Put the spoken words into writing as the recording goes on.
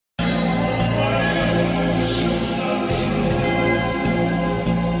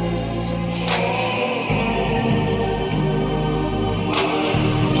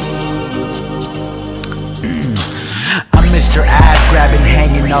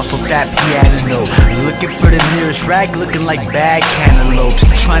off a fat piano. Looking for the nearest rack, looking like bad cantaloupes.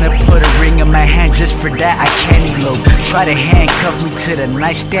 Trying to put a ring in my hand, just for that I can't elope. Try to handcuff me to the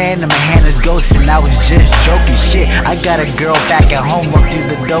nightstand, and my hand is ghost, and I was just joking. Shit, I got a girl back at home, walk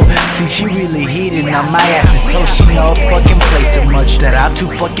through the door. See, she really heated, now my ass is toast. She know I fucking play too much, that I'm too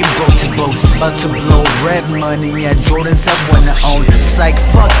fucking broke to boast. About to blow red money at Jordans I wanna own. Psych,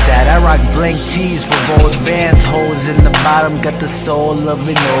 fuck that, I rock blank tees for old Vans. Holes in the bottom, got the soul of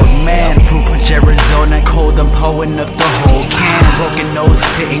an old man. Fruit punch Arizona, cold, I'm pulling up the whole can. Broken nose,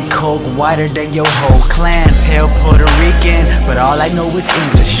 spitting coke, wider than your whole clan. Pale Puerto Rican, but all I know is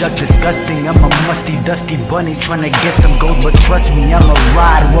English. Yuck, disgusting, I'm a musty, dusty bunny trying to get some gold. But trust me, I'ma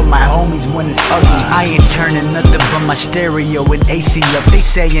ride with my homies when it's ugly. I ain't turning nothing but my stereo and AC up. They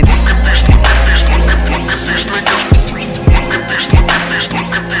saying they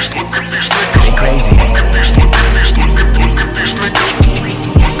crazy.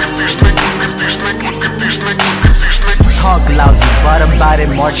 Talk lousy, but about it,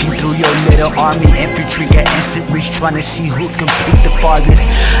 marching through your little army. Infantry got instant reach, trying to see who can peek the farthest.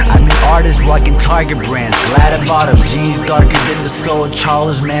 I'm an artist rocking Target brands, glad about them. Jeans darker than the soul,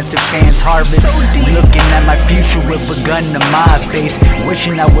 Charles Manson fans harvest. Looking at my future with a gun to my face,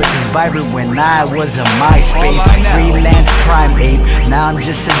 wishing I was as vibrant when I was a MySpace. Freelance prime ape, now I'm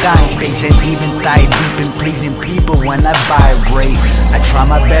just a dime face, and even thigh deep in pleasing people when I vibrate. I try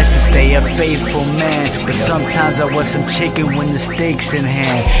my best to stay a faithful man, but sometimes I want some chicken when the steak's in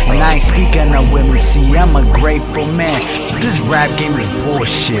hand. And I ain't speaking of women, see, I'm a grateful man. This rap game is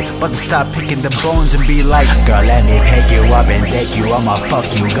bullshit, about to stop picking the bones and be like, girl, let me pick you up and deck you, I'ma fuck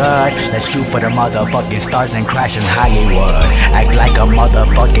you good. Let's shoot for the motherfucking stars and crash in Hollywood. Act like a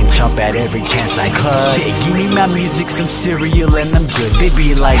motherfucking chump at every chance I could. Shit, give me my music, some cereal, and I'm good. They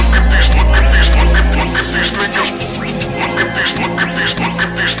be like,